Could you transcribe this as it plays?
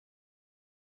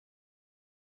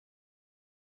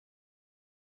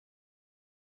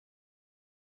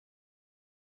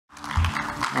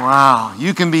Wow,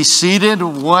 you can be seated.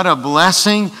 What a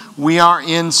blessing. We are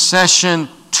in session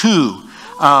 2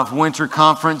 of Winter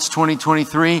Conference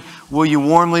 2023. Will you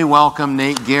warmly welcome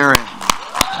Nate Garrett?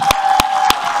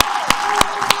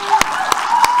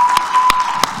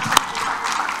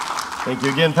 Thank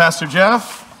you again, Pastor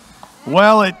Jeff.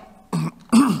 Well, it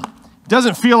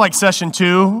doesn't feel like session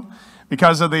 2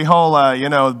 because of the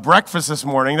whole, breakfast this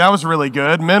morning. That was really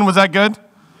good. Men, was that good?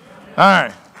 All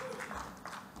right.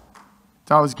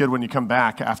 It's always good when you come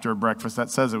back after a breakfast. That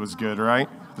says it was good, right?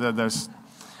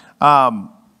 I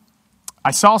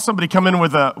saw somebody come in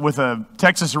with a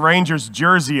Texas Rangers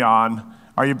jersey on.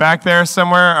 Are you back there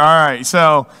somewhere? All right.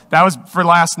 So that was for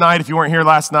last night. If you weren't here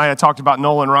last night, I talked about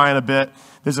Nolan Ryan a bit.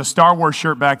 There's a Star Wars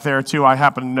shirt back there, too. I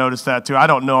happen to notice that, too. I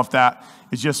don't know if that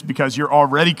is just because you're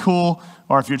already cool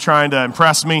or if you're trying to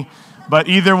impress me. But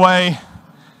either way,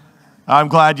 I'm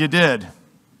glad you did.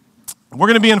 We're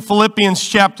going to be in Philippians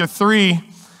chapter 3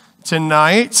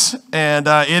 tonight, and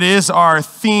it is our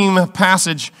theme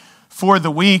passage for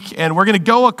the week. And we're going to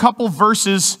go a couple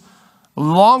verses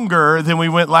longer than we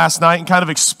went last night and kind of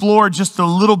explore just a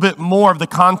little bit more of the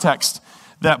context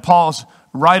that Paul's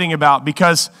writing about,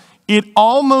 because it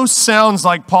almost sounds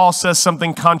like Paul says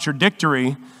something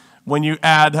contradictory when you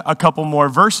add a couple more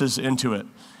verses into it.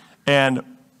 And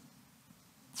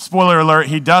spoiler alert,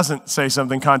 he doesn't say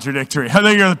something contradictory. I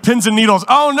think you're the pins and needles.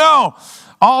 Oh no,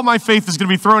 all my faith is going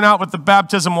to be thrown out with the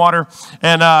baptism water.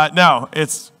 And no,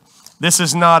 this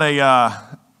is not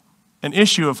an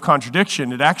issue of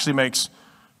contradiction. It actually makes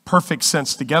perfect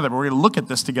sense together. But we're going to look at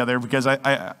this together because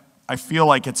I feel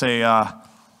like it's a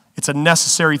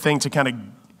necessary thing to kind of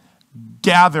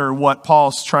gather what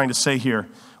Paul's trying to say here.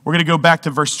 We're going to go back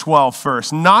to verse 12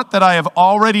 first. Not that I have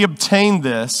already obtained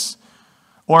this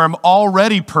or am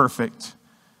already perfect,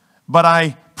 but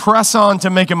I press on to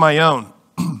make it my own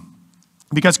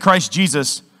because Christ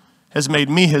Jesus has made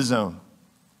me his own.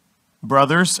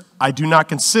 Brothers, I do not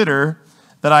consider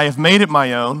that I have made it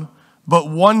my own, but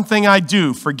one thing I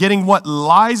do, forgetting what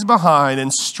lies behind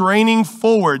and straining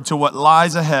forward to what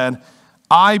lies ahead,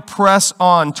 I press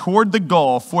on toward the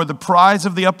goal for the prize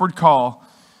of the upward call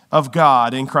of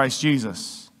God in Christ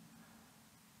Jesus.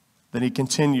 Then he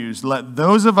continues, let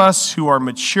those of us who are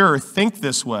mature think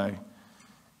this way.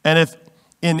 And if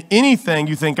in anything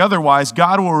you think otherwise,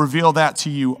 God will reveal that to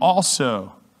you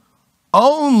also.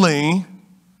 Only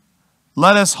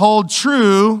let us hold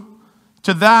true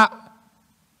to that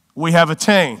we have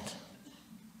attained.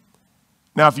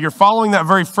 Now, if you're following that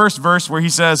very first verse where he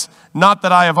says, not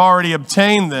that I have already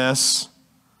obtained this,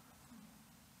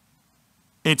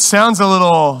 it sounds a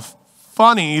little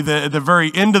funny that at the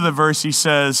very end of the verse he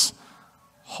says,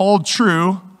 hold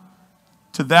true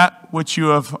to that which you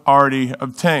have already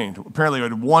obtained. Apparently we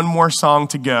had one more song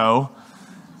to go.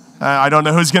 I don't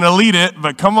know who's going to lead it,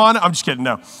 but come on. I'm just kidding,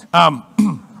 no.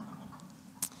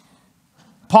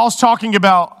 Paul's talking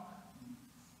about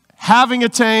having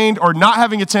attained or not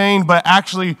having attained, but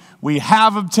actually we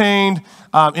have obtained.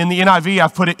 In the NIV,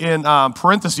 I've put it in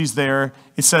parentheses there.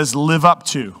 It says live up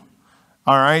to,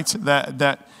 all right?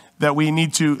 That we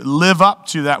need to live up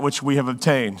to that which we have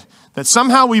obtained. That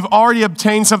somehow we've already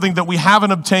obtained something that we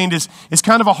haven't obtained is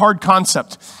kind of a hard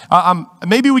concept.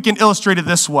 Maybe we can illustrate it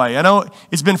this way. I know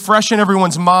it's been fresh in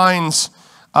everyone's minds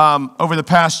over the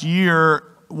past year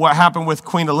what happened with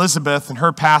Queen Elizabeth and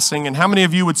her passing. And how many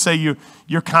of you would say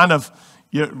you're kind of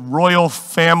royal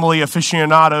family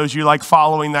aficionados? You like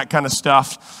following that kind of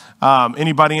stuff?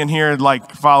 Anybody in here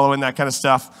like following that kind of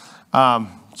stuff?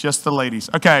 Just the ladies.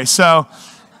 Okay, so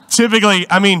typically,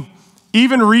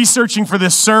 even researching for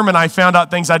this sermon, I found out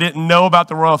things I didn't know about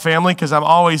the royal family because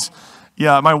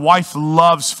my wife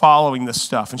loves following this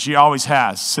stuff, and she always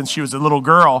has since she was a little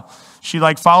girl. She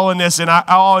liked following this, and I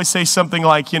always say something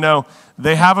like,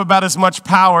 they have about as much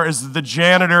power as the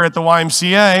janitor at the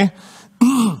YMCA,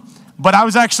 but I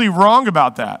was actually wrong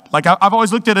about that. Like, I've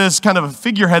always looked at it as kind of a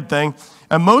figurehead thing,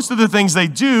 and most of the things they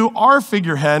do are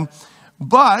figurehead,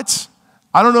 but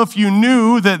I don't know if you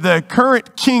knew that the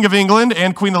current King of England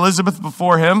and Queen Elizabeth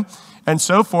before him and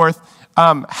so forth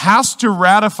has to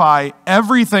ratify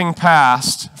everything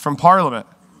passed from Parliament.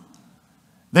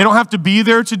 They don't have to be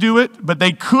there to do it, but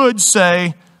they could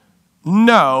say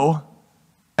no,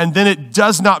 and then it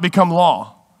does not become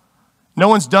law. No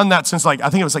one's done that since I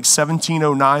think it was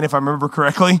 1709, if I remember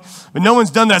correctly. But no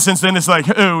one's done that since then. It's like,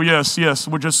 oh, yes,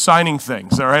 we're just signing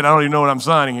things, all right? I don't even know what I'm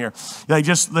signing here.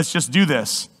 Let's just do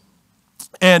this.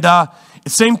 And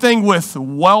same thing with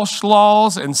Welsh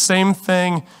laws and same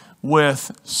thing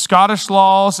with Scottish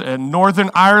laws and Northern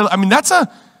Ireland. That's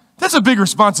a big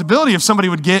responsibility if somebody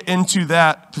would get into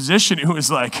that position who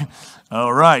is like,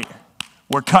 all right,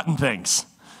 we're cutting things.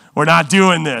 We're not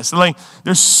doing this. Like,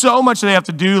 there's so much they have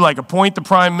to do, like appoint the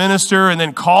prime minister and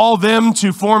then call them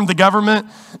to form the government.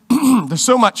 There's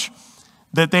so much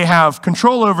that they have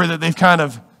control over that they've kind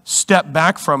of stepped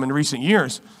back from in recent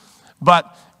years.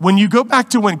 But when you go back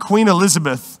to when Queen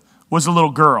Elizabeth was a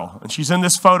little girl, and she's in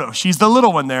this photo, she's the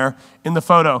little one there in the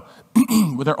photo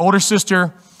with her older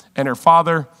sister and her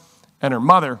father and her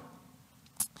mother.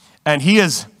 And he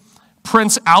is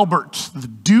Prince Albert, the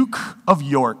Duke of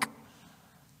York.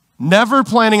 Never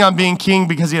planning on being king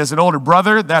because he has an older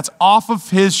brother. That's off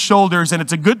of his shoulders, and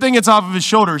it's a good thing it's off of his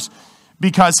shoulders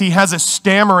because he has a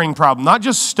stammering problem. Not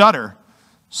just stutter,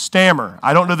 stammer.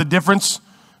 I don't know the difference,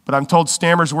 but I'm told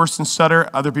stammer's worse than stutter.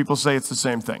 Other people say it's the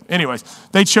same thing. Anyways,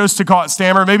 they chose to call it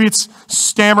stammer. Maybe it's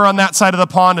stammer on that side of the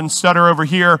pond and stutter over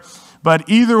here. But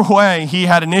either way, he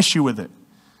had an issue with it.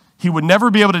 He would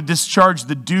never be able to discharge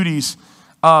the duties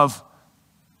of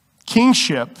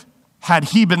kingship had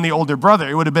he been the older brother.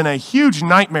 It would have been a huge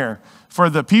nightmare for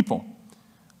the people.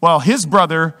 Well, his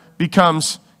brother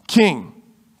becomes king,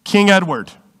 King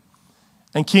Edward.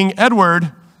 And King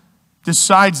Edward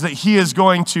decides that he is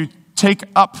going to take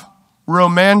up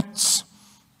romance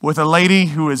with a lady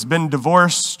who has been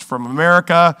divorced from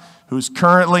America, who's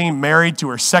currently married to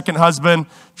her second husband,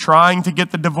 trying to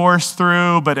get the divorce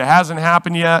through, but it hasn't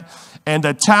happened yet. And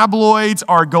the tabloids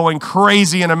are going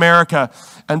crazy in America,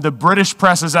 and the British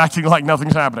press is acting like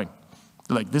nothing's happening.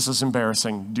 They're like, this is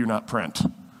embarrassing, do not print.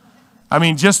 I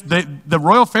mean, just the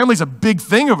royal family's a big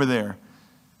thing over there.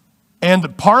 And the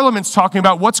parliament's talking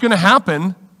about what's going to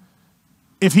happen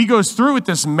if he goes through with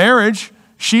this marriage.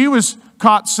 She was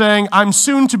caught saying, I'm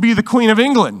soon to be the Queen of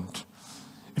England.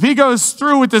 If he goes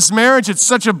through with this marriage, it's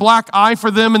such a black eye for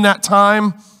them in that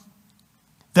time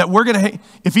that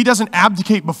if he doesn't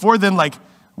abdicate before then, like,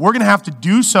 we're going to have to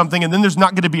do something, and then there's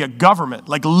not going to be a government.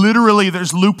 Like, literally,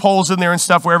 there's loopholes in there and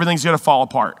stuff where everything's going to fall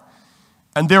apart.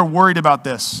 And they're worried about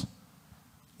this.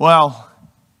 Well,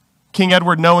 King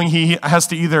Edward, knowing he has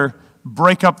to either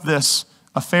break up this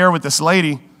affair with this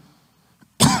lady,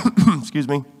 excuse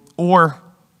me, or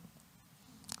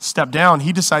step down,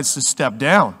 he decides to step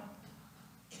down.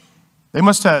 They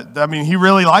must have, he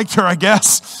really liked her, I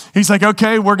guess. He's like,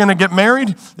 okay, we're going to get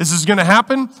married. This is going to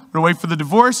happen. We're going to wait for the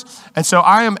divorce. And so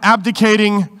I am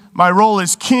abdicating my role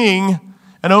as king.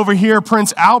 And over here,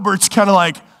 Prince Albert's kind of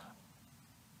like,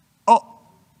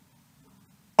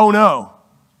 oh no.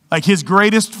 Like his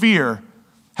greatest fear,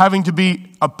 having to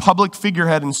be a public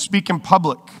figurehead and speak in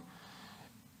public.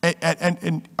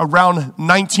 And around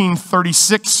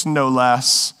 1936, no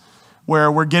less,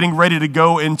 where we're getting ready to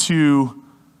go into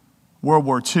World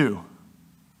War II.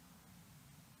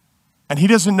 And he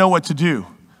doesn't know what to do.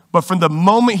 But from the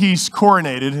moment he's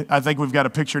coronated, I think we've got a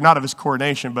picture, not of his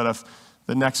coronation, but of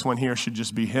the next one here should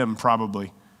just be him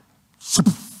probably.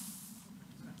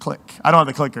 Click. I don't have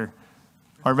the clicker.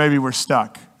 Or maybe we're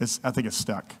stuck. I think it's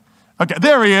stuck. Okay,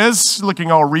 there he is,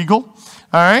 looking all regal.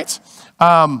 All right.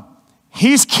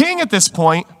 He's king at this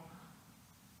point,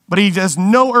 but he has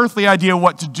no earthly idea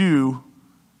what to do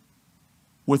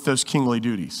with those kingly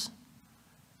duties.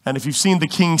 And if you've seen The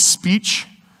King's Speech,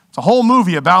 it's a whole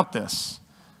movie about this,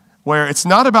 where it's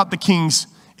not about the king's,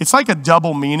 it's like a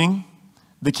double meaning,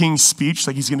 the king's speech,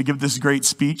 like he's going to give this great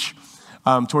speech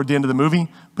toward the end of the movie,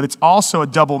 but it's also a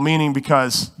double meaning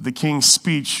because the king's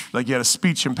speech, like he had a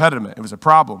speech impediment, it was a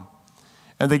problem.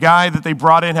 And the guy that they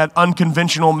brought in had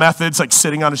unconventional methods, like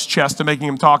sitting on his chest and making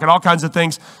him talk and all kinds of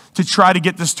things to try to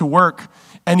get this to work.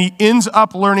 And he ends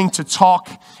up learning to talk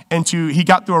he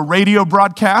got through a radio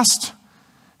broadcast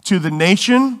to the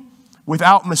nation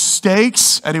without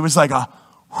mistakes. And he was like,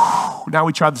 now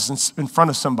we tried this in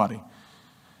front of somebody.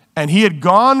 And he had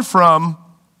gone from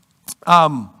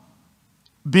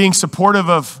being supportive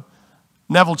of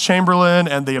Neville Chamberlain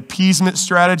and the appeasement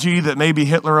strategy that maybe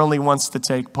Hitler only wants to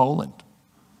take Poland.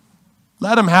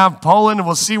 Let him have Poland and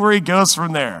we'll see where he goes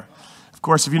from there. Of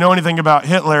course, if you know anything about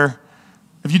Hitler,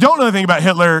 if you don't know anything about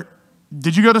Hitler,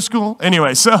 did you go to school?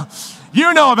 Anyway, so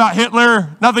you know about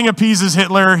Hitler. Nothing appeases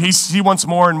Hitler. He wants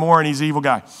more and more, and he's an evil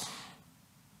guy.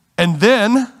 And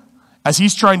then, as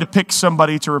he's trying to pick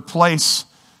somebody to replace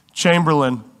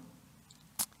Chamberlain,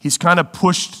 he's kind of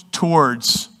pushed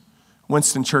towards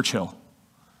Winston Churchill,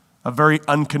 a very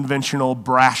unconventional,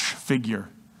 brash figure.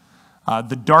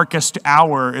 The Darkest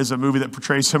Hour is a movie that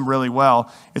portrays him really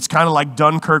well. It's kind of like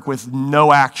Dunkirk with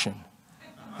no action.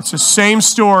 It's the same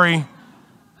story,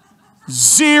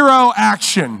 zero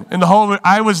action in the whole movie.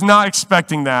 I was not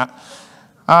expecting that.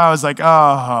 I was like,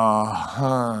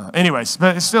 anyways,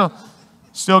 but it's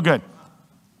still good.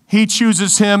 He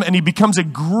chooses him, and he becomes a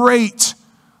great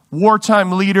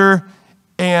wartime leader,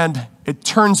 and it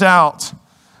turns out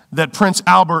that Prince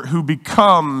Albert, who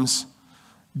becomes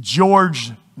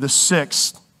George VI,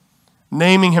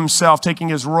 naming himself, taking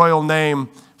his royal name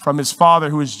from his father,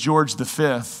 who is George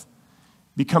V,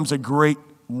 becomes a great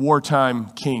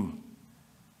wartime king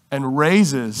and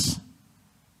raises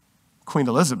Queen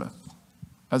Elizabeth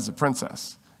as the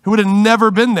princess, who would have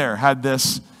never been there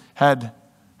had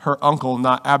her uncle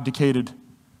not abdicated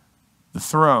the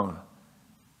throne.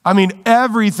 I mean,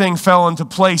 everything fell into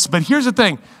place. But here's the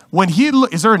thing.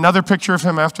 Is there another picture of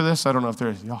him after this? I don't know if there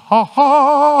is. Ha,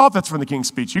 ha, that's from the King's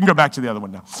Speech. You can go back to the other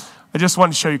one now. I just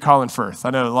wanted to show you Colin Firth.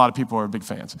 I know a lot of people are big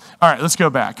fans. All right, let's go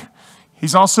back.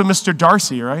 He's also Mr.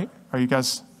 Darcy, right? Are you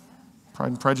guys Pride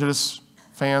and Prejudice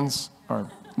fans?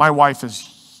 My wife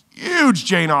is a huge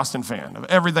Jane Austen fan of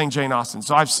everything Jane Austen.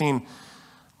 So I've seen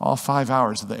all 5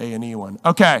 hours of the A&E one.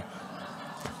 Okay.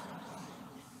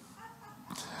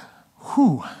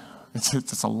 Whew.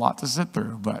 It's a lot to sit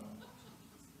through, but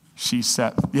she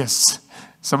said, yes.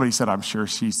 Somebody said, I'm sure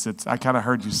she sits. I kind of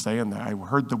heard you saying that. I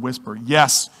heard the whisper.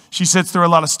 Yes, she sits through a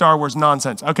lot of Star Wars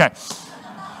nonsense. Okay.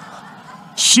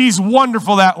 She's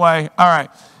wonderful that way. All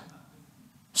right.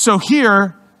 So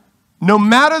here, no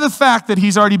matter the fact that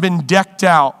he's already been decked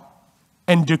out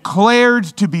and declared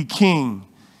to be king,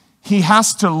 he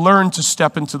has to learn to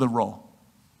step into the role.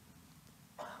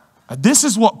 This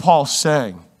is what Paul's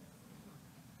saying.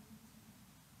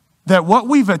 That what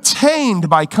we've attained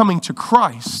by coming to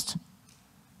Christ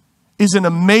is an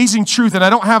amazing truth. And I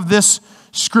don't have this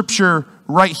scripture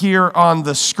right here on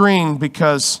the screen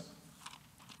because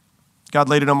God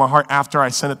laid it on my heart after I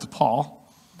sent it to Paul.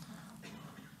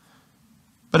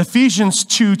 But Ephesians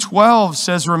 2:12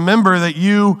 says, remember that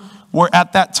you were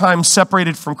at that time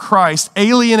separated from Christ,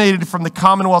 alienated from the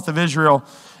commonwealth of Israel,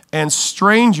 and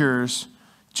strangers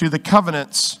to the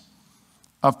covenants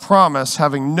of promise,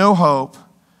 having no hope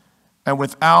and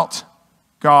without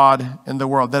God in the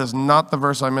world. That is not the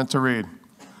verse I meant to read.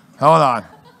 Hold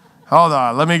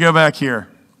on. Let me go back here.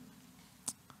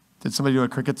 Did somebody do a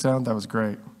cricket sound? That was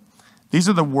great. These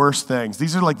are the worst things.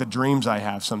 These are like the dreams I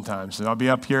have sometimes. So I'll be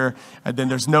up here and then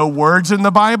there's no words in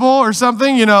the Bible or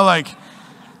something. You know, like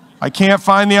I can't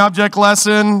find the object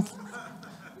lesson.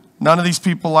 None of these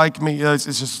people like me. It's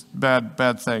just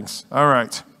bad things. All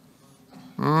right.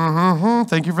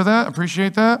 Thank you for that.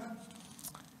 Appreciate that.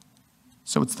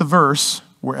 So it's the verse,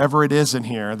 wherever it is in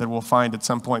here, that we'll find at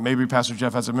some point. Maybe Pastor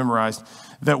Jeff has it memorized.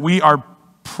 That we are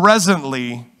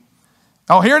presently.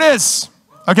 Oh, here it is.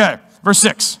 Okay, verse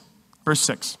 6. Verse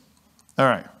 6. All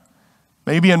right.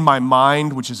 Maybe in my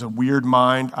mind, which is a weird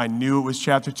mind, I knew it was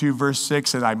chapter 2, verse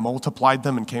 6, and I multiplied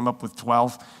them and came up with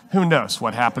 12. Who knows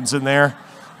what happens in there?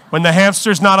 When the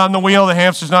hamster's not on the wheel, the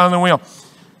hamster's not on the wheel.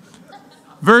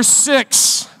 Verse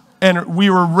 6. And we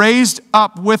were raised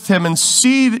up with him, and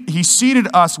he seated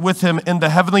us with him in the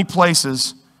heavenly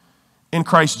places in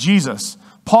Christ Jesus.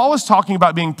 Paul is talking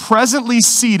about being presently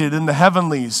seated in the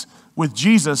heavenlies with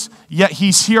Jesus, yet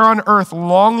he's here on earth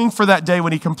longing for that day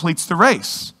when he completes the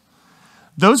race.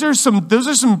 Those are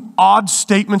some odd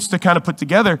statements to kind of put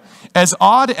together. As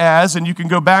odd as, and you can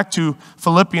go back to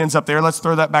Philippians up there. Let's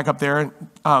throw that back up there.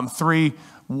 2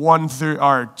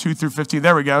 through 15.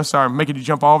 There we go. Sorry, I'm making you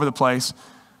jump all over the place.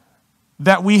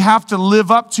 That we have to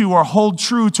live up to or hold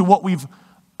true to what we've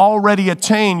already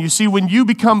attained. You see, when you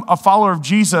become a follower of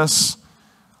Jesus,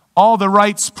 all the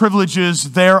rights,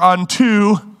 privileges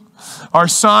thereunto are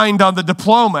signed on the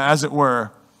diploma, as it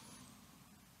were.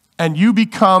 And you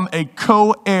become a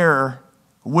co-heir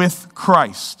with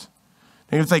Christ.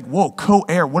 And you think, whoa,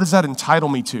 co-heir, what does that entitle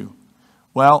me to?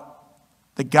 Well,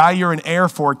 the guy you're an heir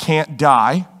for can't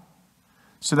die.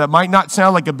 So that might not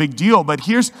sound like a big deal, but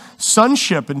here's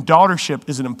sonship and daughtership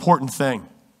is an important thing.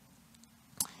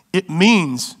 It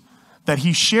means that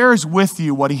he shares with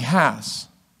you what he has.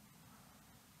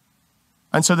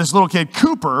 And so this little kid,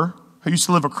 Cooper, who used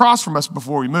to live across from us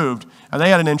before we moved, and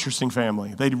they had an interesting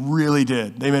family. They really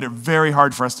did. They made it very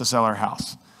hard for us to sell our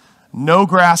house. No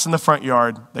grass in the front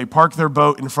yard. They parked their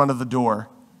boat in front of the door.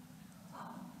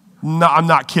 No, I'm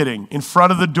not kidding. In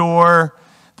front of the door.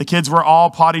 The kids were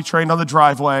all potty trained on the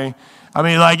driveway. I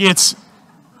mean, like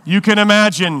you can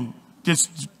imagine,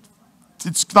 it's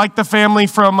like the family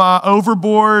from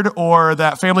Overboard or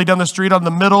that family down the street on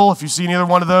The Middle, if you've seen either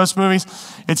one of those movies.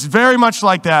 It's very much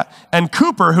like that. And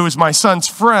Cooper, who is my son's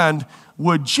friend,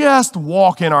 would just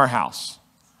walk in our house.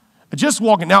 Just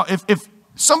walking. Now, if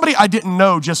somebody I didn't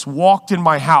know just walked in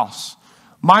my house,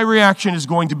 my reaction is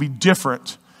going to be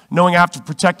different, knowing I have to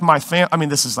protect my family. I mean,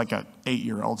 this is like an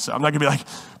 8-year-old, so I'm not going to be like,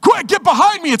 quick, get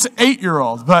behind me. It's an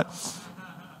 8-year-old. But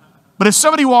if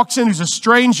somebody walks in who's a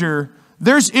stranger,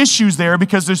 there's issues there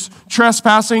because there's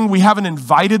trespassing. We haven't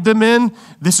invited them in.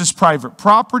 This is private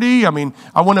property. I mean,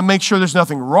 I want to make sure there's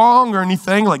nothing wrong or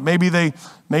anything. Like maybe they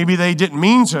didn't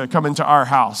mean to come into our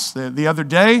house. The other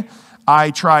day,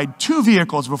 I tried 2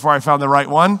 vehicles before I found the right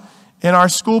one in our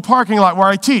school parking lot where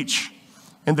I teach.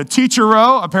 In the teacher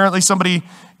row, apparently somebody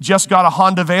just got a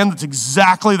Honda van that's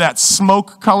exactly that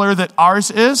smoke color that ours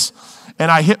is.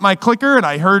 And I hit my clicker and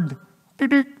I heard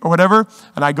or whatever.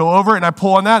 And I go over and I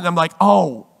pull on that and I'm like,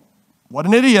 oh, what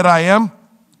an idiot I am.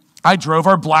 I drove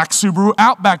our black Subaru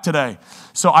Outback today.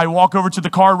 So I walk over to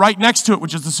the car right next to it,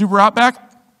 which is the Subaru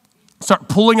Outback, start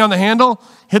pulling on the handle,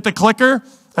 hit the clicker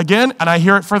again, and I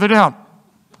hear it further down.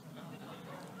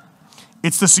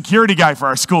 It's the security guy for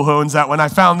our school who owns that when I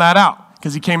found that out,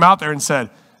 because he came out there and said,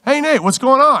 hey, Nate, what's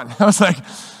going on? I was like,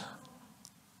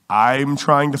 I'm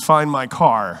trying to find my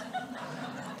car.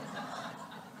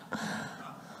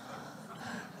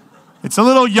 It's a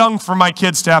little young for my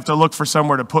kids to have to look for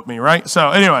somewhere to put me, right? So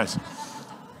anyways.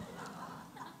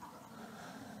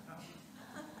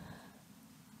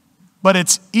 But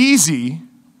it's easy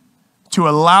to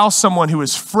allow someone who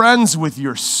is friends with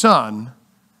your son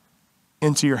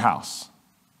into your house.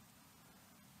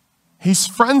 He's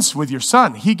friends with your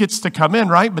son. He gets to come in,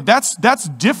 right? But that's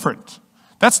different.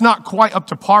 That's not quite up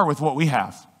to par with what we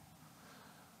have.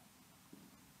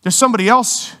 There's somebody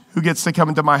else who gets to come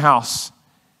into my house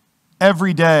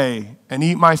every day and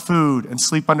eat my food and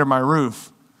sleep under my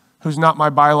roof who's not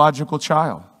my biological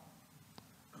child.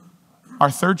 Our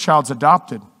third child's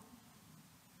adopted.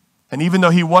 And even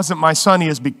though he wasn't my son, he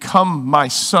has become my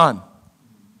son.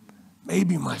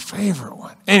 Maybe my favorite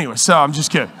one. Anyway, so I'm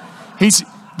just kidding.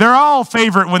 They're all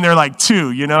favorite when they're like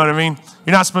 2, you know what I mean?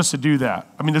 You're not supposed to do that.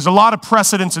 I mean, there's a lot of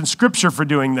precedents in Scripture for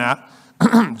doing that.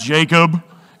 Jacob.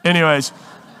 Anyways,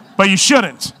 but you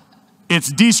shouldn't.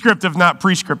 It's descriptive, not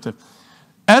prescriptive.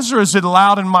 Ezra is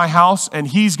allowed in my house, and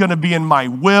he's going to be in my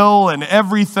will and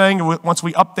everything once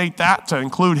we update that to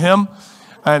include him.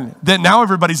 And then now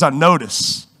everybody's on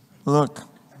notice. Look,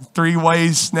 3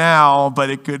 ways now, but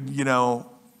it could,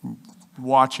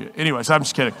 watch it. Anyways, I'm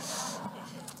just kidding.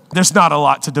 There's not a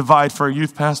lot to divide for a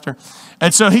youth pastor.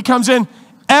 And so he comes in.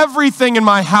 Everything in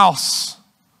my house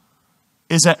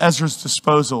is at Ezra's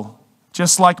disposal,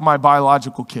 just like my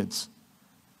biological kids.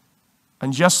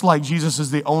 And just like Jesus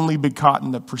is the only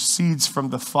begotten that proceeds from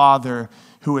the Father,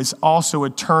 who is also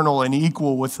eternal and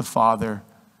equal with the Father,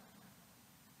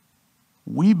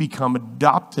 we become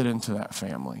adopted into that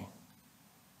family.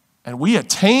 And we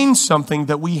attain something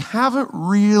that we haven't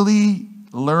really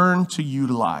learned to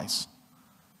utilize.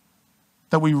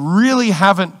 That we really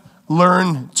haven't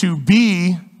learned to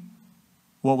be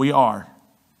what we are.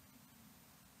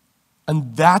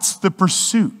 And that's the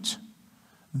pursuit.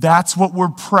 That's what we're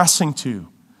pressing to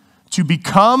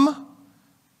become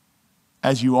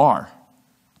as you are,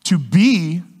 to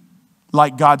be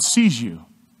like God sees you,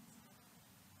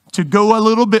 to go a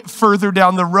little bit further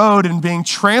down the road and being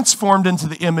transformed into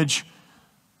the image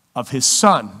of his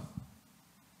Son.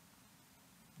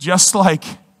 Just like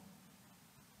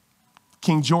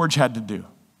King George had to do.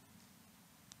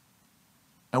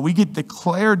 And we get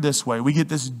declared this way. We get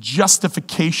this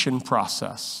justification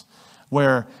process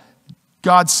where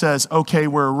God says, okay,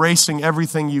 we're erasing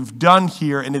everything you've done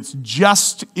here, and it's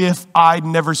just if I'd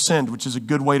never sinned, which is a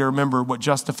good way to remember what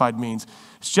justified means.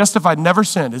 It's just if I'd never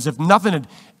sinned, as if nothing had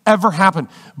ever happened.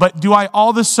 But do I all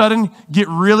of a sudden get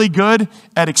really good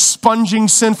at expunging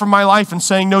sin from my life and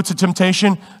saying no to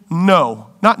temptation? No,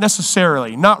 not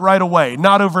necessarily, not right away,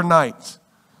 not overnight.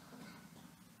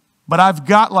 But I've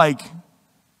got like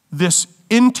this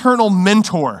internal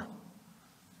mentor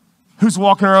who's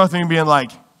walking around with me and being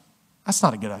like, that's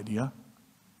not a good idea.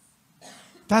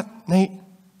 Nate,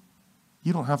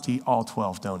 you don't have to eat all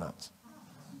 12 donuts.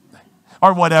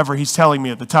 Or whatever he's telling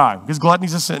me at the time, because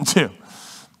gluttony's a sin too.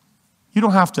 You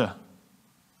don't have to.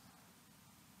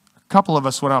 A couple of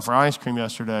us went out for ice cream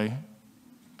yesterday,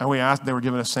 and we asked, they were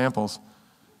giving us samples,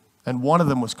 and one of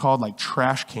them was called like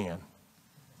trash can.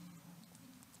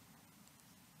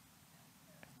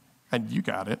 And you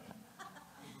got it.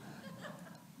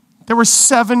 There were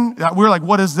 7, we were like,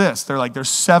 what is this? They're like, there's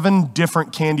 7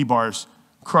 different candy bars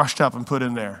crushed up and put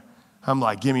in there. I'm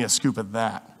like, give me a scoop of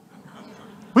that.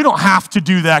 We don't have to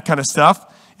do that kind of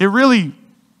stuff. It really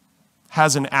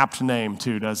has an apt name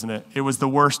too, doesn't it? It was the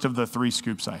worst of the 3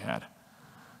 scoops I had.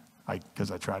 Because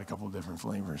I tried a couple of different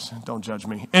flavors. Don't judge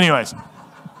me. Anyways,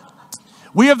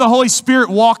 we have the Holy Spirit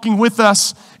walking with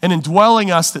us and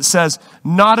indwelling us that says,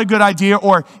 not a good idea,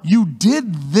 or you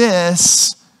did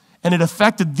this, and it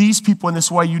affected these people in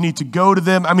this way. You need to go to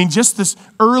them. I mean, just this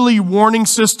early warning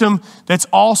system that's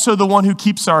also the one who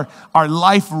keeps our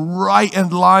life right in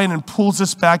line and pulls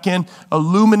us back in,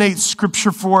 illuminates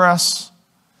Scripture for us,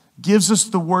 gives us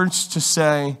the words to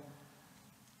say,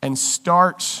 and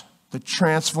starts the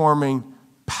transforming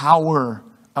power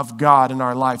of God in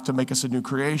our life to make us a new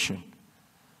creation.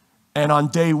 And on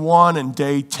day 1 and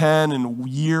day 10 and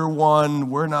year 1,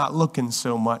 we're not looking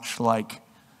so much like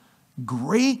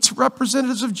great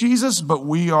representatives of Jesus, but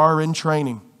we are in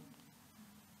training.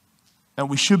 And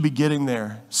we should be getting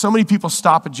there. So many people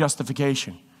stop at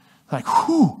justification. Like,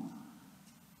 whew.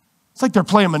 It's like they're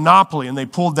playing Monopoly and they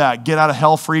pulled that get out of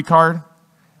hell free card.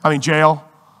 Jail.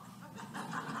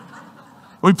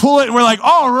 We pull it and we're like,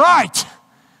 all right.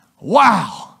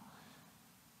 Wow.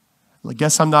 I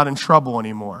guess I'm not in trouble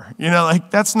anymore.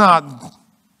 That's not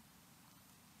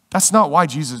why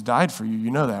Jesus died for you.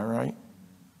 You know that, right?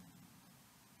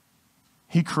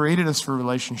 He created us for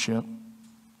relationship.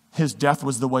 His death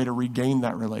was the way to regain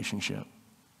that relationship.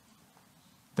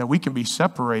 That we can be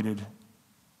separated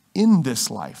in this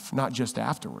life, not just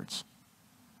afterwards.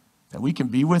 That we can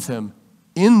be with him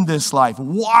in this life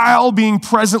while being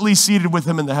presently seated with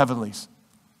him in the heavenlies.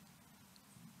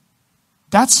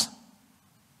 That's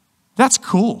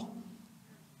cool.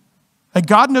 Like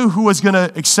God knew who was going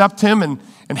to accept him and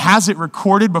has it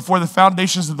recorded before the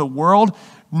foundations of the world,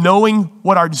 knowing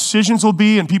what our decisions will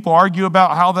be, and people argue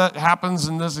about how that happens,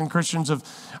 and Christians have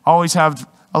always had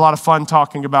a lot of fun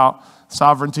talking about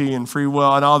sovereignty and free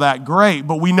will and all that. Great,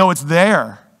 but we know it's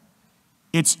there.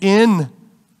 It's in, I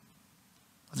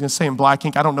was going to say in black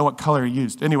ink. I don't know what color he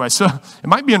used. Anyway, so it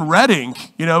might be in red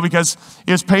ink, because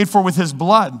it was paid for with his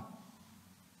blood.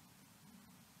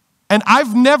 And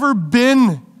I've never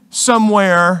been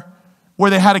somewhere where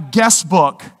they had a guest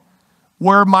book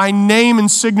where my name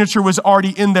and signature was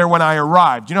already in there when I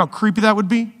arrived. You know how creepy that would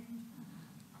be?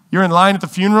 You're in line at the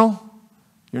funeral.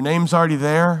 Your name's already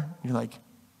there. You're like,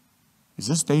 is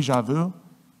this deja vu?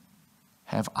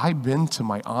 Have I been to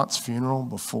my aunt's funeral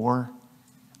before?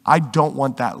 I don't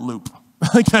want that loop.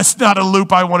 That's not a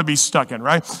loop I want to be stuck in,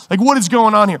 right? What is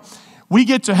going on here? We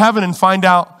get to heaven and find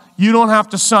out you don't have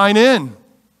to sign in.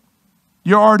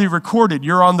 You're already recorded.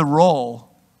 You're on the roll.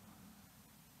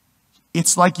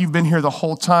 It's like you've been here the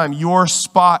whole time. Your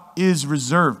spot is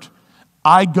reserved.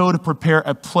 I go to prepare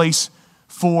a place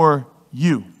for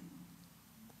you.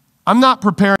 I'm not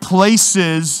preparing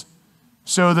places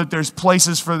so that there's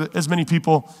places for as many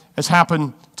people as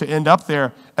happen to end up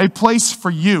there. A place for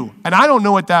you. And I don't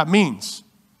know what that means.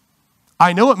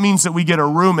 I know it means that we get a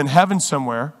room in heaven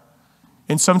somewhere.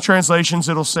 In some translations,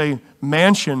 it'll say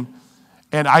mansion.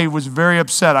 And I was very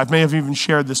upset. I may have even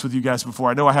shared this with you guys before.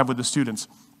 I know I have with the students.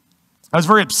 I was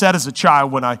very upset as a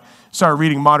child when I started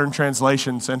reading modern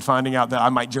translations and finding out that I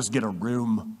might just get a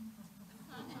room.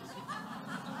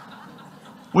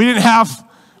 We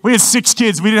had 6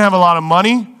 kids. We didn't have a lot of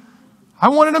money. I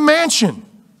wanted a mansion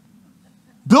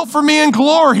built for me in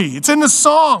glory. It's in the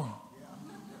song.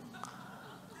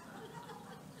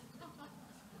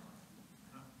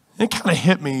 It kind of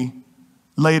hit me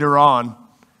later on.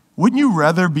 Wouldn't you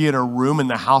rather be in a room in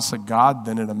the house of God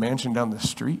than in a mansion down the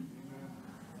street?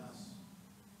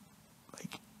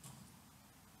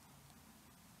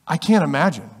 I can't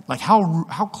imagine.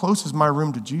 How close is my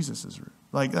room to Jesus' room?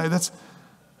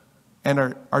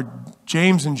 And are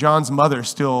James and John's mother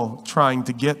still trying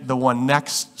to get the one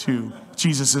next to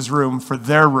Jesus' room for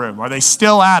their room? Are they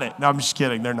still at it? No, I'm just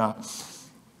kidding. They're not.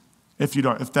 If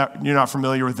you're not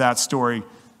familiar with that story,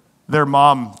 their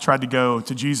mom tried to go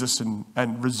to Jesus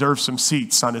and reserve some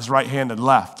seats on his right hand and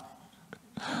left.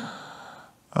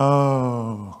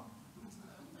 Oh.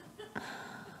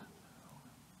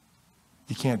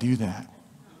 You can't do that.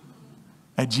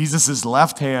 At Jesus'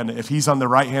 left hand, if he's on the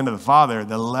right hand of the Father,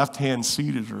 the left hand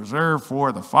seat is reserved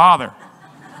for the Father.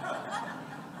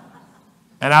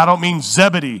 And I don't mean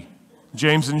Zebedee,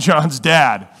 James and John's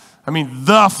dad. I mean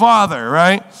the Father,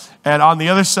 right? And on the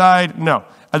other side, no.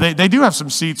 They do have some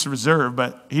seats reserved,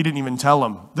 but he didn't even tell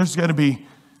them. There's going to be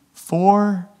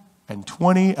 4 and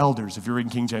 20 elders, if you're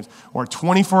reading King James, or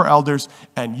 24 elders,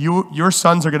 and your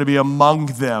sons are going to be among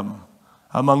them.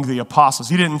 Among the apostles.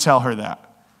 He didn't tell her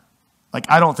that.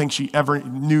 I don't think she ever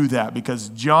knew that because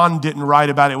John didn't write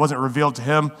about it. It wasn't revealed to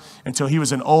him until he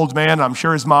was an old man. I'm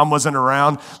sure his mom wasn't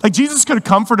around. Jesus could have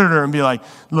comforted her and be like,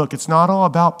 look, it's not all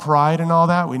about pride and all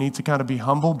that. We need to kind of be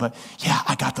humble, but yeah,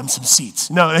 I got them some seats.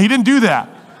 No, he didn't do that.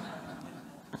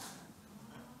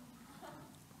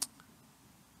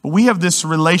 But we have this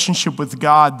relationship with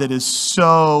God that is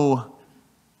so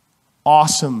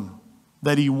awesome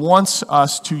that he wants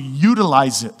us to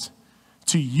utilize it,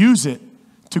 to use it,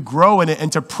 to grow in it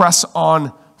and to press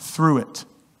on through it.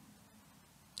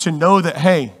 To know that,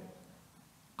 hey,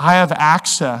 I have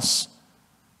access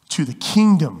to the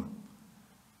kingdom.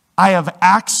 I have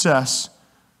access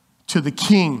to the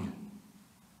King.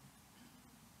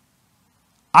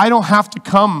 I don't have to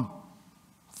come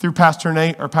through Pastor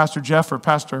Nate or Pastor Jeff or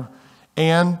Pastor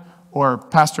Ann or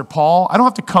Pastor Paul. I don't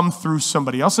have to come through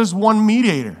somebody else. There's one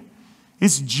mediator.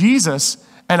 It's Jesus,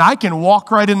 and I can walk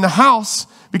right in the house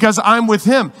because I'm with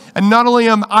him. And not only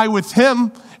am I with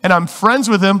him and I'm friends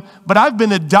with him, but I've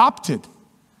been adopted.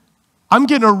 I'm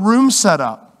getting a room set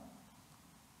up.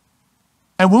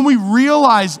 And when we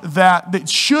realize that, that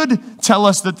should tell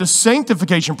us that the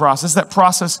sanctification process, that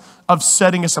process of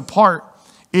setting us apart,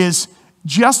 is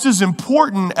just as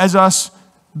important as us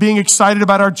being excited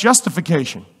about our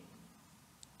justification.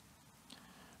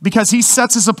 Because he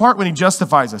sets us apart when he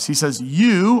justifies us. He says,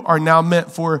 you are now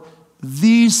meant for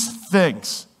these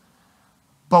things,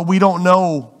 but we don't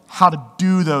know how to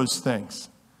do those things.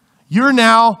 You're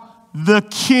now the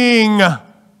king,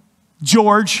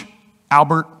 George,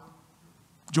 Albert,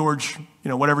 George,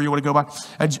 whatever you want to go by.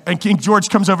 And King George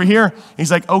comes over here, and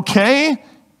he's like, okay,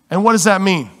 and what does that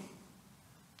mean?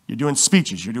 You're doing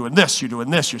speeches, you're doing this,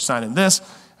 you're signing this.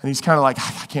 And he's kind of like,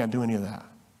 I can't do any of that.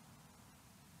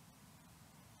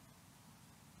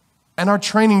 And our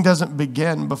training doesn't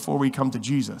begin before we come to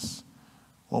Jesus.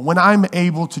 Well, when I'm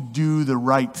able to do the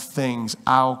right things,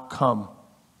 I'll come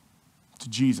to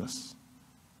Jesus.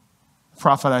 The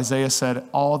prophet Isaiah said,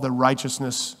 all the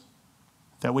righteousness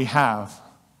that we have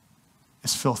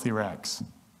is filthy rags.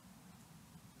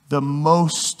 The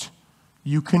most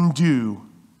you can do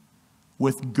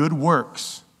with good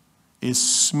works is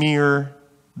smear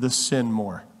the sin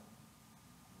more.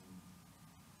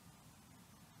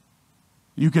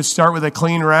 You could start with a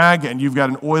clean rag and you've got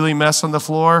an oily mess on the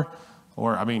floor.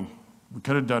 Or, we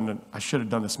could have done it. I should have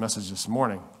done this message this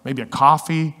morning. Maybe a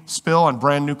coffee spill on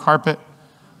brand new carpet.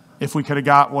 If we could have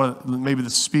got maybe the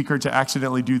speaker to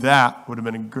accidentally do that, would have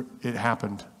been, it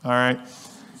happened. All right.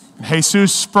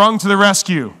 Jesus sprung to the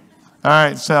rescue. All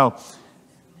right.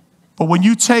 But when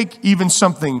you take even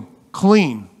something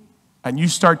clean and you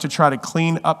start to try to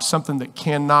clean up something that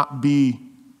cannot be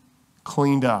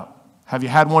cleaned up. Have you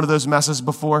had one of those messes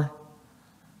before?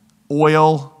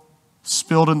 Oil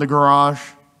spilled in the garage.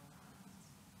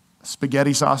 A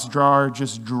spaghetti sauce jar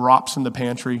just drops in the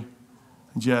pantry.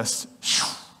 And just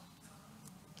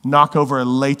knock over a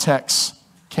latex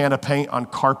can of paint on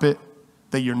carpet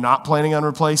that you're not planning on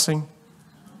replacing.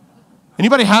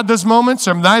 Anybody had those moments?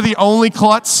 Am I the only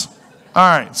klutz? All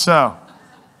right, so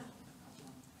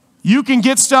you can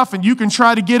get stuff and you can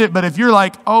try to get it, but if you're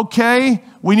like, okay,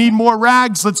 we need more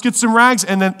rags, let's get some rags,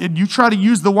 and then you try to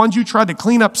use the ones you tried to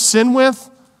clean up sin with,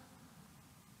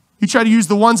 you try to use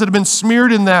the ones that have been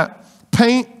smeared in that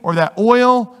paint or that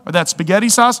oil or that spaghetti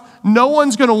sauce, no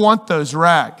one's going to want those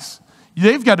rags.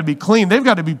 They've got to be clean. They've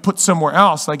got to be put somewhere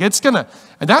else. And that's going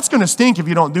to stink if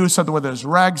you don't do something with those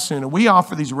rags soon. And we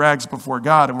offer these rags before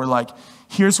God, and we're like,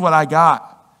 here's what I got.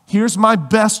 Here's my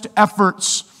best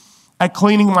efforts at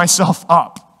cleaning myself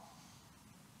up.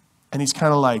 And he's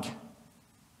kind of like,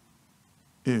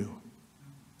 ew.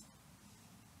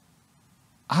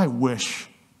 I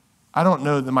don't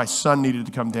know that my son needed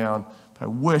to come down, but I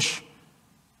wish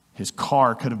his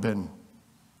car could have been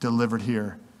delivered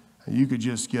here. And you could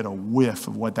just get a whiff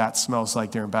of what that smells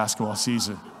like during basketball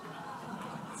season.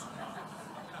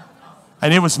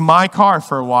 And it was my car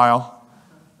for a while.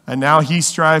 And now he's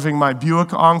driving my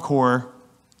Buick Encore,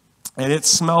 and it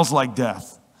smells like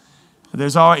death.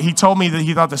 He told me that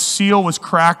he thought the seal was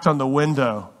cracked on the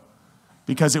window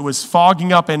because it was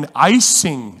fogging up and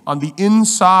icing on the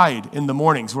inside in the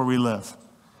mornings where we live.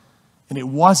 And it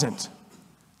wasn't.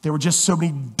 There were just so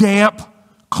many damp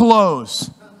clothes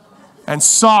and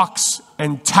socks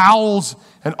and towels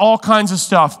and all kinds of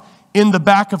stuff in the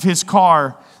back of his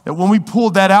car that when we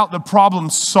pulled that out, the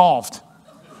problem's solved.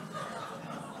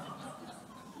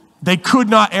 They could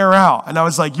not air out. And I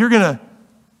was like,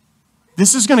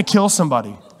 this is going to kill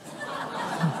somebody.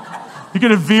 You're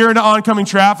going to veer into oncoming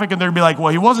traffic, and they're going to be like, well,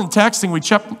 he wasn't texting. We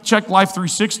checked Life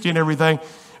 360 and everything.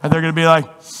 And they're going to be like,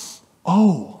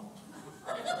 oh.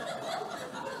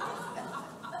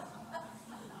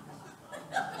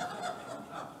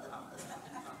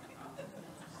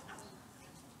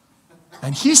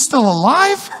 And he's still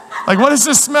alive? Like, what does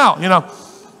this smell?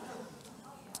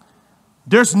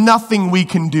 There's nothing we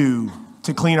can do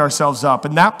to clean ourselves up.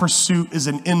 And that pursuit is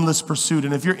an endless pursuit.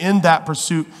 And if you're in that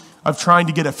pursuit of trying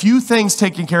to get a few things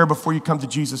taken care of before you come to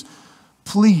Jesus,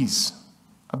 please,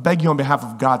 I beg you on behalf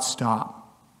of God,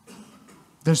 stop.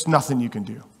 There's nothing you can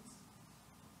do.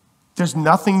 There's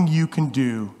nothing you can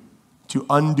do to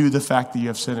undo the fact that you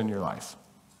have sin in your life,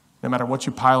 no matter what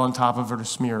you pile on top of it or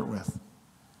smear it with.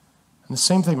 And the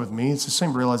same thing with me. It's the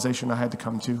same realization I had to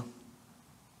come to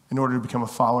in order to become a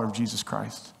follower of Jesus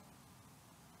Christ.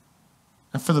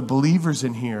 And for the believers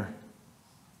in here,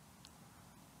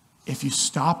 if you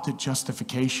stopped at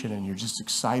justification and you're just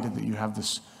excited that you have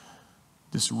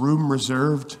this room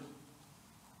reserved,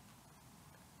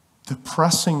 the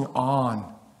pressing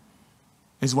on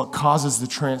is what causes the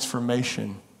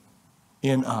transformation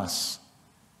in us.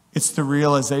 It's the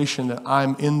realization that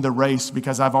I'm in the race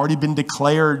because I've already been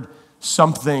declared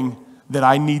something that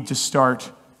I need to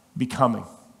start becoming.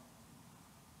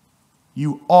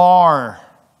 You are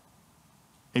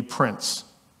a prince.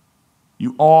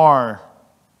 You are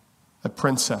a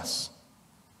princess.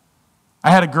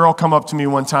 I had a girl come up to me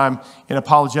one time in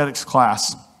apologetics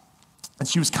class, and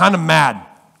she was kind of mad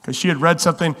because she had read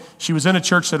something. She was in a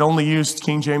church that only used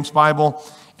King James Bible,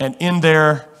 and in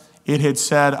there it had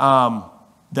said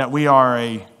that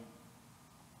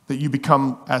that you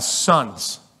become as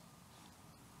sons.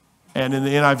 And in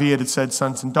the NIV it had said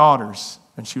sons and daughters.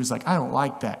 And she was like, I don't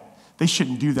like that. They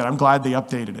shouldn't do that. I'm glad they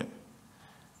updated it.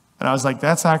 And I was like,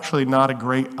 that's actually not a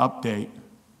great update.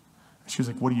 She was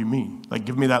like, what do you mean? Like,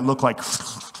 give me that look like,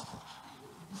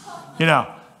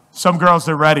 some girls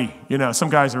are ready, some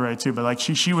guys are ready too, but like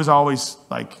she was always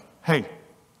like, hey,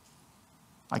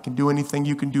 I can do anything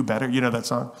you can do better. You know that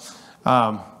song?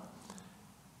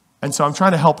 And so I'm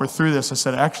trying to help her through this. I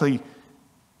said, actually,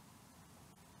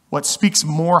 what speaks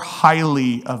more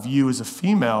highly of you as a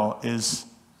female is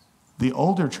the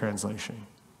older translation.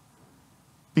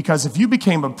 Because if you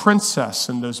became a princess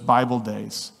in those Bible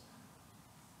days,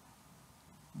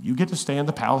 you get to stay in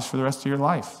the palace for the rest of your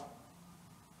life.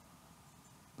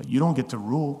 But you don't get to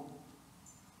rule.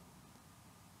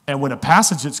 And when a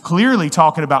passage that's clearly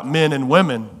talking about men and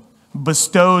women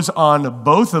bestows on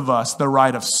both of us the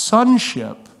right of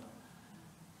sonship,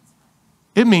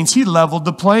 it means he leveled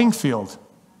the playing field.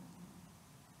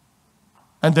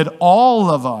 And that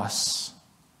all of us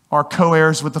are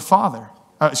co-heirs with the Father.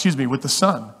 With the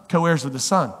Son. Co-heirs with the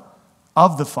Son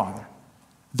of the Father.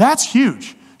 That's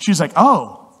huge. She's like,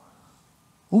 oh,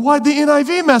 well, why'd the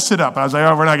NIV mess it up? I was like,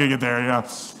 oh, we're not going to get there.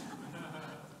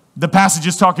 The passage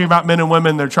is talking about men and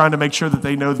women. They're trying to make sure that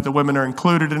they know that the women are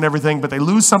included in everything, but they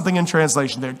lose something in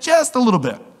translation there, just a little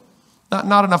bit.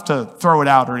 Not enough to throw it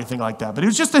out or anything like that. But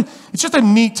it's just a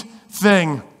neat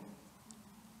thing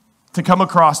to come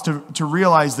across, to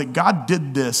realize that God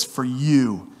did this for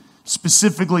you,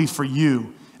 specifically for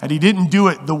you. And he didn't do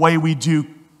it the way we do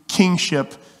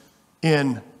kingship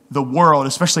in the world,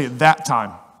 especially at that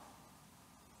time,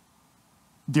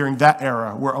 during that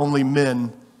era where only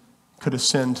men could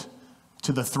ascend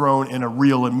to the throne in a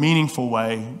real and meaningful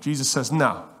way. Jesus says,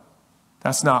 no,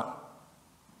 that's not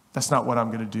what I'm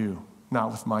going to do.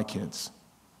 Not with my kids.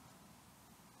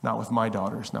 Not with my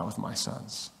daughters. Not with my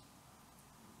sons.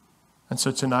 And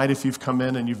so tonight, if you've come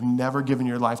in and you've never given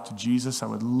your life to Jesus, I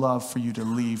would love for you to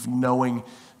leave knowing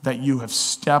that you have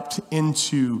stepped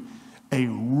into a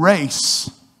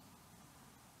race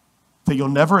that you'll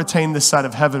never attain this side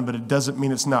of heaven, but it doesn't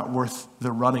mean it's not worth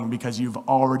the running because you've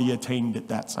already attained it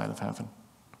that side of heaven.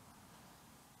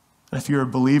 And if you're a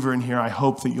believer in here, I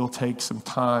hope that you'll take some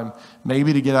time,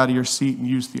 maybe to get out of your seat and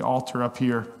use the altar up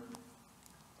here.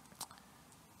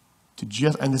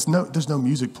 And there's no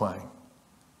music playing.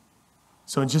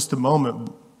 So in just a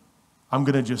moment, I'm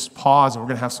going to just pause and we're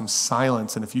going to have some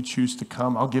silence. And if you choose to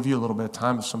come, I'll give you a little bit of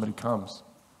time if somebody comes.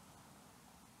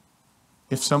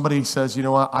 If somebody says, you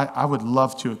know what, I would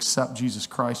love to accept Jesus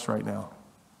Christ right now.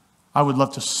 I would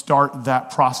love to start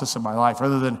that process in my life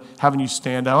rather than having you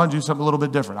stand out and do something a little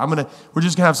bit different. We're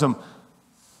just going to have some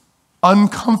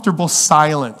uncomfortable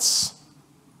silence.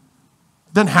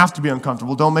 It doesn't have to be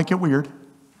uncomfortable. Don't make it weird.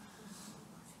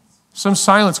 Some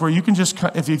silence where you can just,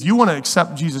 if you want to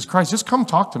accept Jesus Christ, just come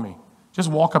talk to me. Just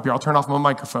walk up here. I'll turn off my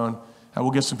microphone and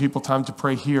we'll give some people time to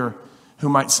pray here who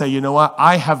might say, you know what,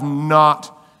 I have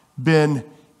not been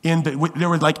there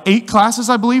were like 8 classes,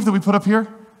 I believe, that we put up here.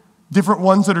 Different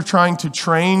ones that are trying to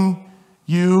train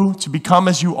you to become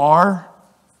as you are,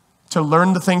 to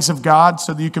learn the things of God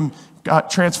so that you can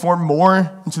transform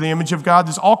more into the image of God.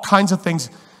 There's all kinds of things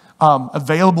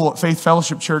available at Faith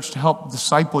Fellowship Church to help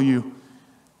disciple you.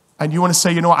 And you want to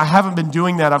say, you know, I haven't been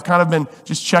doing that. I've kind of been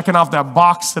just checking off that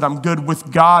box that I'm good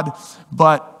with God.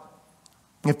 But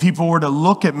if people were to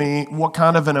look at me, what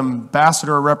kind of an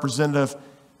ambassador or representative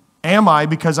am I?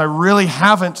 Because I really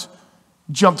haven't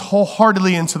jumped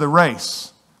wholeheartedly into the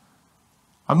race.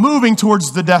 I'm moving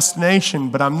towards the destination,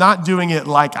 but I'm not doing it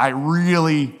like I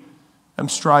really am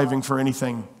striving for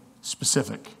anything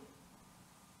specific.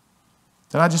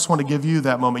 then I just want to give you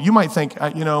that moment. You might think,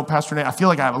 Pastor Nate, I feel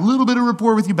like I have a little bit of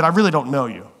rapport with you, but I really don't know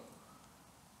you.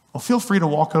 Well, feel free to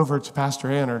walk over to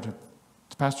Pastor Ann or to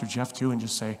Pastor Jeff too and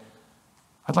just say,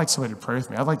 I'd like somebody to pray with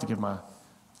me. I'd like to give my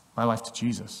life to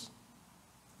Jesus.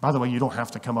 By the way, you don't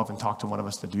have to come up and talk to one of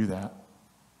us to do that.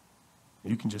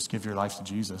 You can just give your life to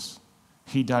Jesus.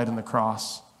 He died on the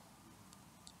cross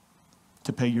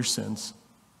to pay your sins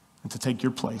and to take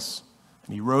your place.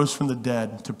 And he rose from the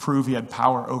dead to prove he had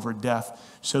power over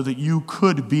death so that you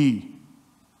could be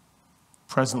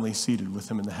presently seated with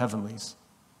him in the heavenlies,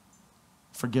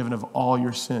 forgiven of all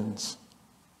your sins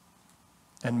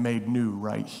and made new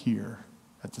right here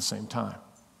at the same time.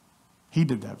 He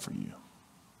did that for you.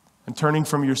 And turning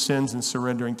from your sins and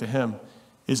surrendering to him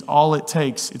is all it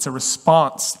takes. It's a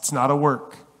response. It's not a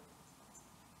work.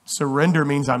 Surrender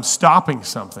means I'm stopping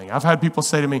something. I've had people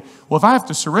say to me, well, if I have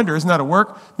to surrender, isn't that a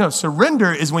work? No,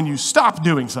 surrender is when you stop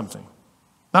doing something,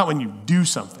 not when you do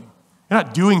something. You're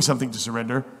not doing something to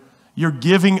surrender. You're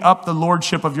giving up the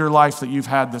lordship of your life that you've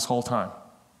had this whole time.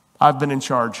 I've been in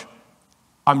charge.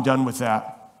 I'm done with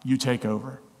that. You take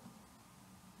over.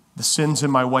 The sin's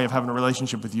in my way of having a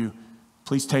relationship with you.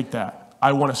 Please take that.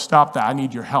 I want to stop that. I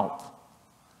need your help.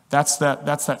 That's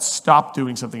that stop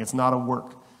doing something. It's not a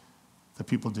work that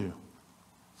people do.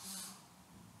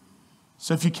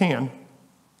 So if you can,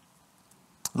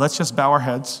 let's just bow our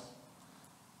heads.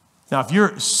 Now, if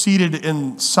you're seated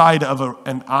inside of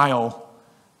an aisle,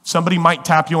 somebody might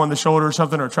tap you on the shoulder or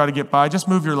something or try to get by. Just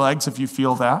move your legs if you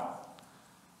feel that.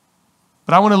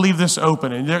 But I want to leave this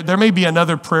open. And there may be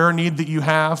another prayer need that you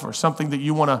have or something that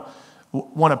you want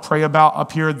to pray about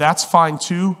up here. That's fine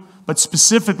too. But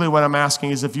specifically what I'm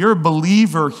asking is if you're a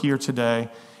believer here today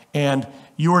and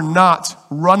you're not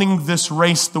running this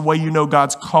race the way you know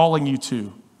God's calling you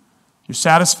to, you're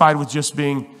satisfied with just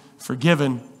being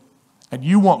forgiven and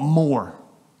you want more.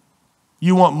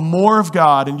 You want more of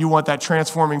God and you want that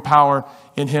transforming power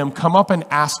in him. Come up and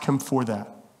ask him for that.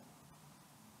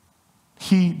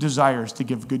 He desires to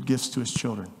give good gifts to his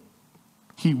children.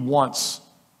 He wants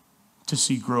to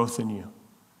see growth in you.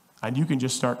 And you can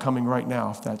just start coming right now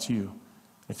if that's you.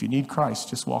 If you need Christ,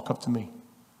 just walk up to me.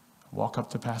 Walk up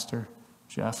to Pastor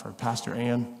Jeff or Pastor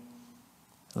Ann.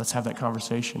 Let's have that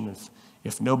conversation.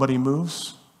 If nobody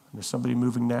moves, there's somebody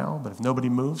moving now, but if nobody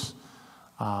moves,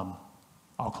 I'll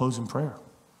close in prayer.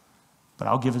 But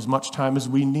I'll give as much time as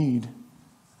we need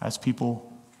as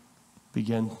people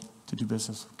begin to do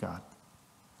business with God.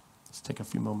 Let's take a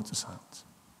few moments of silence.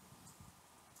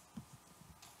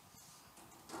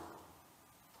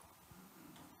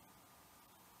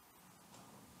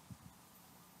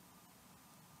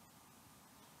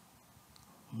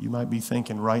 You might be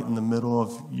thinking right in the middle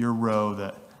of your row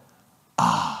that,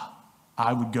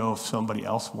 I would go if somebody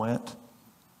else went.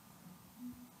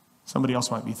 Somebody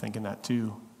else might be thinking that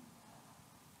too.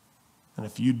 And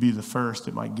if you'd be the first,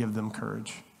 it might give them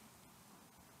courage.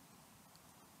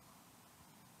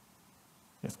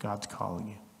 If God's calling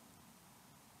you.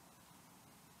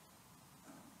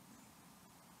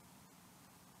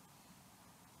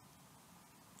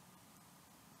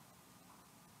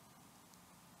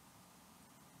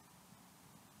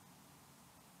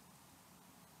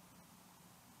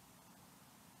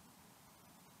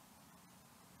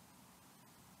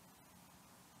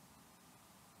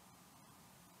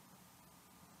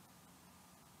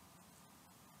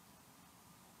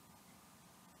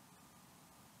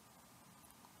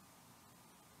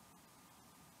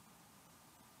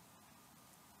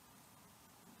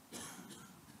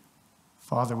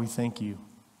 Father, we thank you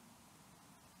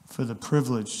for the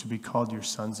privilege to be called your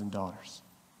sons and daughters.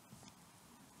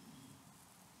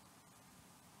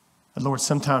 And Lord,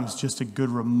 sometimes just a good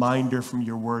reminder from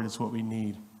your word is what we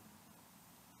need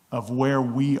of where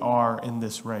we are in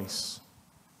this race,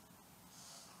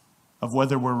 of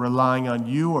whether we're relying on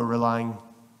you or relying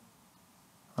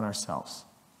on ourselves.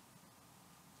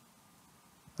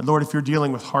 And Lord, if you're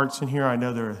dealing with hearts in here, I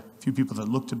know there are a few people that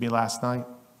looked at me last night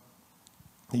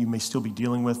that you may still be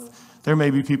dealing with. There may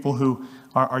be people who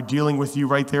are dealing with you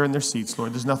right there in their seats,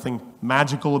 Lord. There's nothing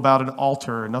magical about an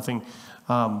altar, or nothing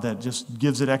that just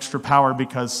gives it extra power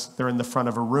because they're in the front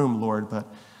of a room, Lord. But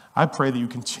I pray that you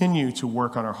continue to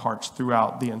work on our hearts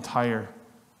throughout the entire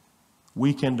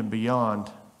weekend and beyond,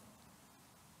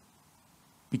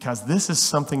 because this is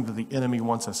something that the enemy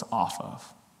wants us off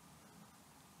of.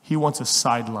 He wants us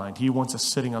sidelined. He wants us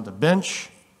sitting on the bench.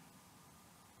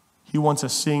 He wants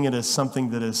us seeing it as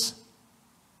something that is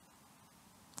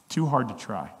too hard to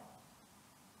try.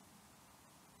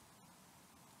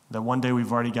 That one day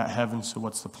we've already got heaven, so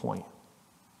what's the point?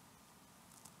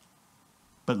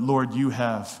 But Lord, you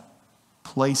have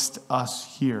placed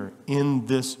us here in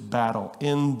this battle,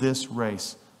 in this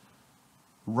race,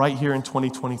 right here in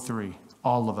 2023,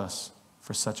 all of us,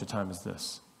 for such a time as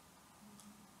this.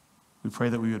 We pray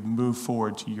that we would move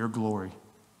forward to your glory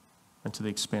and to the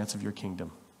expanse of your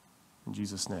kingdom. In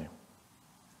Jesus' name,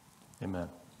 amen.